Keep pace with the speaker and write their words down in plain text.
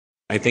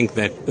I think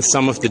that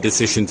some of the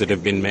decisions that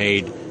have been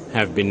made,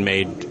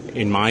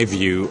 in my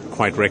view,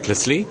 quite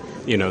recklessly.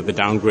 The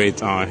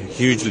downgrades are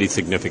hugely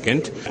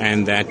significant,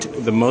 and that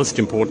the most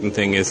important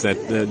thing is that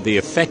the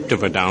effect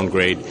of a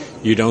downgrade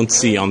you don't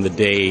see on the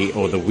day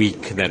or the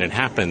week that it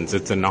happens.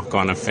 It's a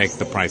knock-on effect,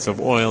 the price of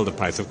oil, the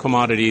price of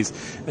commodities,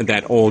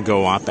 that all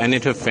go up, and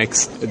it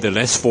affects the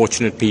less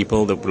fortunate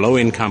people, the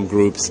low-income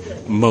groups,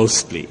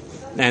 mostly.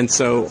 And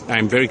so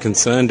I'm very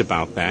concerned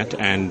about that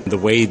and the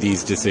way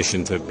these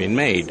decisions have been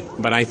made.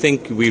 But I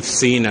think we've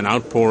seen an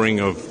outpouring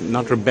of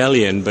not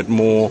rebellion, but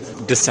more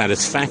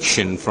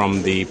dissatisfaction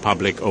from the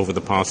public over the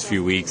past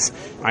few weeks.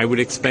 I would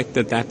expect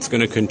that that's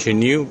going to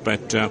continue,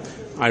 but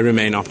I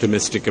remain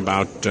optimistic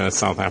about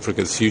South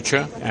Africa's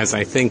future, as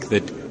I think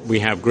that we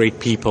have great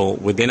people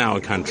within our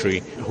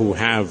country who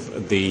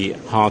have the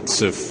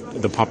hearts of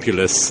the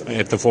populace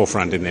at the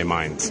forefront in their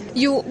minds.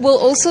 You will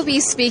also be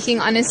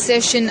speaking on a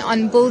session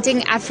on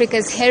building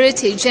Africa's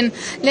heritage, and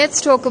let's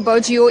talk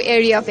about your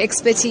area of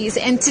expertise,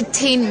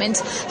 entertainment.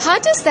 How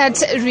does that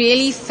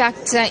really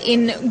factor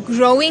in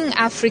growing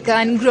Africa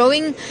and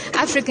growing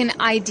African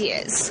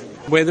ideas?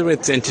 Whether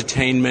it's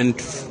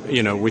entertainment,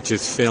 which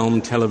is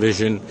film,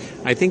 television,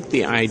 I think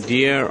the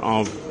idea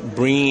of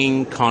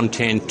bringing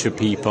content to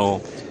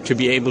people to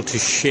be able to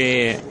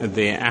share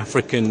their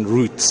African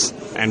roots,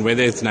 and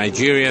whether it's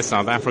Nigeria,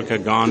 South Africa,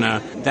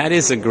 Ghana, that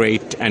is a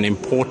great and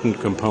important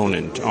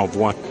component of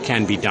what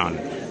can be done.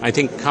 I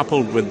think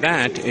coupled with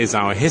that is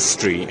our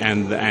history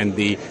and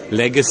the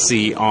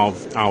legacy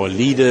of our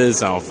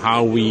leaders, of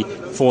how we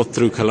fought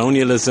through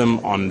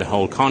colonialism on the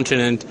whole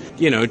continent.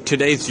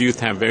 Today's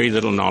youth have very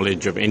little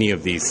knowledge of any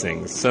of these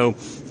things. So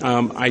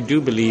I do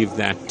believe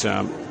that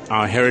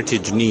our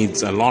heritage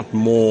needs a lot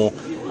more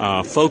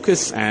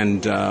focus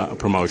and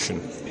promotion.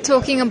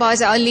 Talking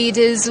about our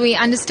leaders, we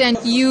understand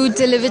you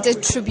delivered a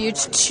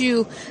tribute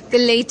to the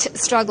late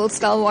struggle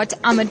stalwart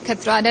Ahmed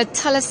Kathrada.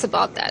 Tell us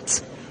about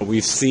that.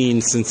 We've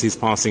seen since his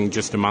passing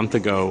just a month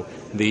ago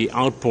the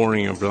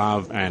outpouring of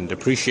love and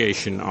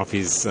appreciation of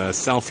his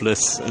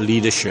selfless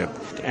leadership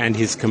and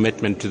his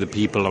commitment to the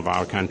people of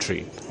our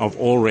country, of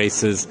all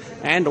races,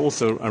 and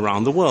also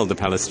around the world, the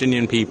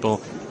Palestinian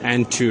people,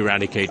 and to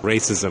eradicate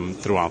racism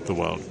throughout the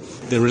world.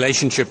 The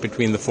relationship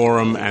between the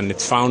Forum and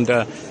its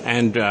founder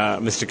and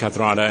Mr.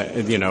 Kathrada,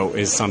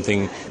 is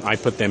something I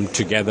put them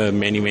together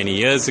many, many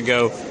years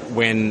ago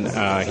when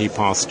he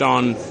passed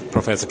on.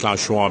 Professor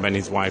Klaus Schwab and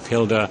his wife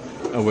Hilda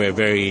were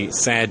very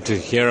sad to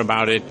hear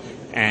about it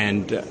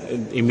and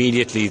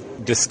immediately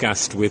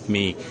discussed with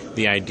me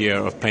the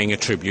idea of paying a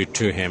tribute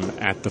to him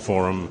at the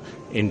Forum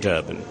in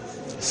Durban.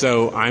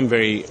 So I'm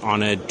very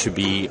honored to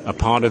be a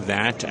part of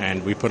that,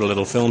 and we put a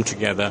little film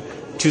together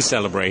to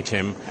celebrate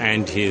him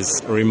and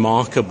his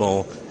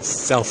remarkable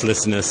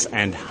selflessness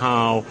and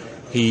how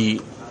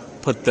he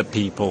put the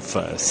people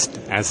first.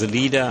 As a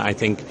leader, I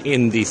think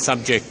in the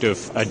subject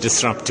of a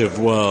disruptive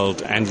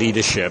world and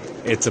leadership,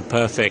 it's a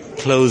perfect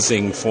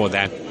closing for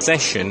that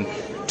session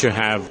to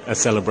have a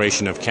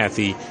celebration of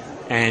Kathy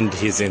and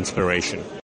his inspiration.